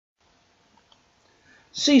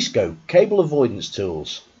C.Scope cable avoidance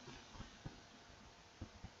tools.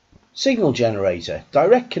 Signal generator,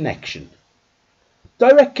 direct connection.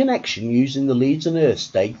 Direct connection using the leads and earth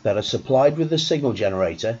stake that are supplied with the signal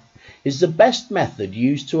generator is the best method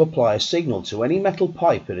used to apply a signal to any metal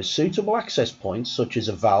pipe at a suitable access point such as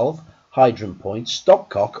a valve, hydrant point,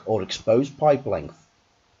 stopcock or exposed pipe length.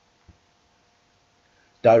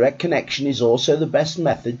 Direct connection is also the best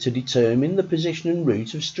method to determine the position and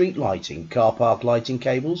route of street lighting, car park lighting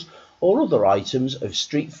cables or other items of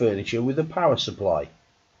street furniture with a power supply.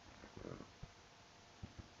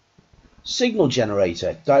 Signal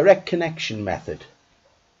generator, direct connection method.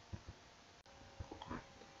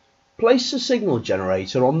 Place the signal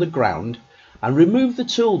generator on the ground and remove the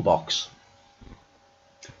toolbox.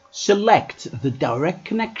 Select the direct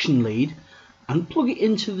connection lead and plug it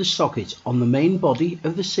into the socket on the main body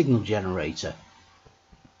of the signal generator.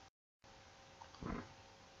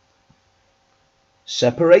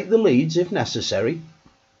 Separate the leads if necessary,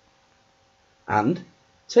 and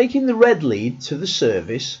taking the red lead to the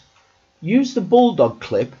service, use the bulldog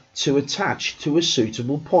clip to attach to a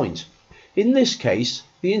suitable point, in this case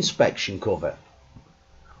the inspection cover.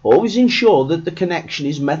 Always ensure that the connection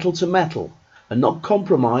is metal to metal and not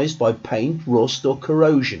compromised by paint, rust or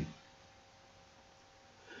corrosion.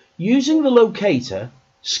 Using the locator,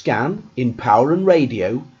 scan in power and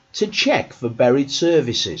radio to check for buried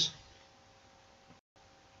services.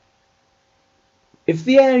 If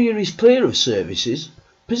the area is clear of services,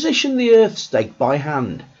 position the earth stake by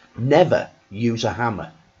hand. Never use a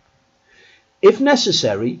hammer. If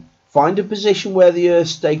necessary, find a position where the earth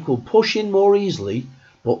stake will push in more easily,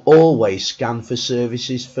 but always scan for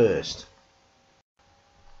services first.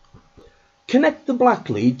 Connect the black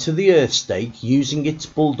lead to the earth stake using its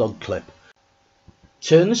bulldog clip.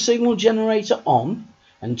 Turn the signal generator on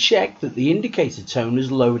and check that the indicator tone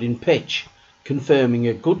is lowered in pitch, confirming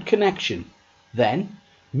a good connection. Then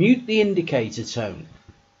mute the indicator tone.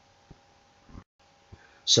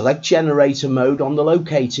 Select generator mode on the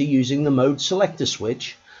locator using the mode selector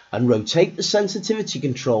switch and rotate the sensitivity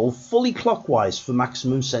control fully clockwise for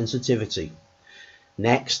maximum sensitivity.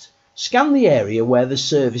 Next, scan the area where the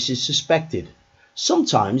service is suspected.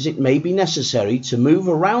 Sometimes it may be necessary to move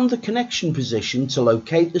around the connection position to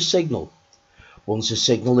locate the signal. Once a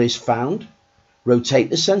signal is found, rotate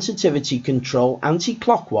the sensitivity control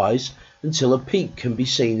anti-clockwise until a peak can be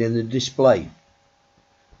seen in the display.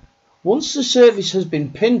 Once the service has been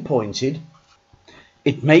pinpointed,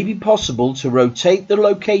 it may be possible to rotate the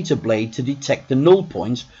locator blade to detect the null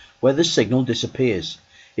point where the signal disappears.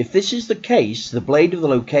 If this is the case, the blade of the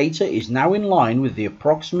locator is now in line with the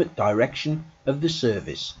approximate direction of the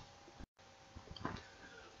service.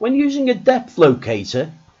 When using a depth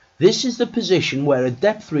locator, this is the position where a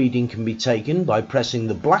depth reading can be taken by pressing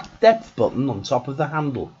the black depth button on top of the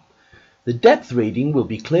handle. The depth reading will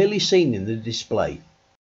be clearly seen in the display.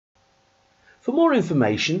 For more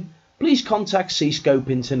information, please contact C.Scope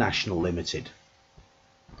International Limited.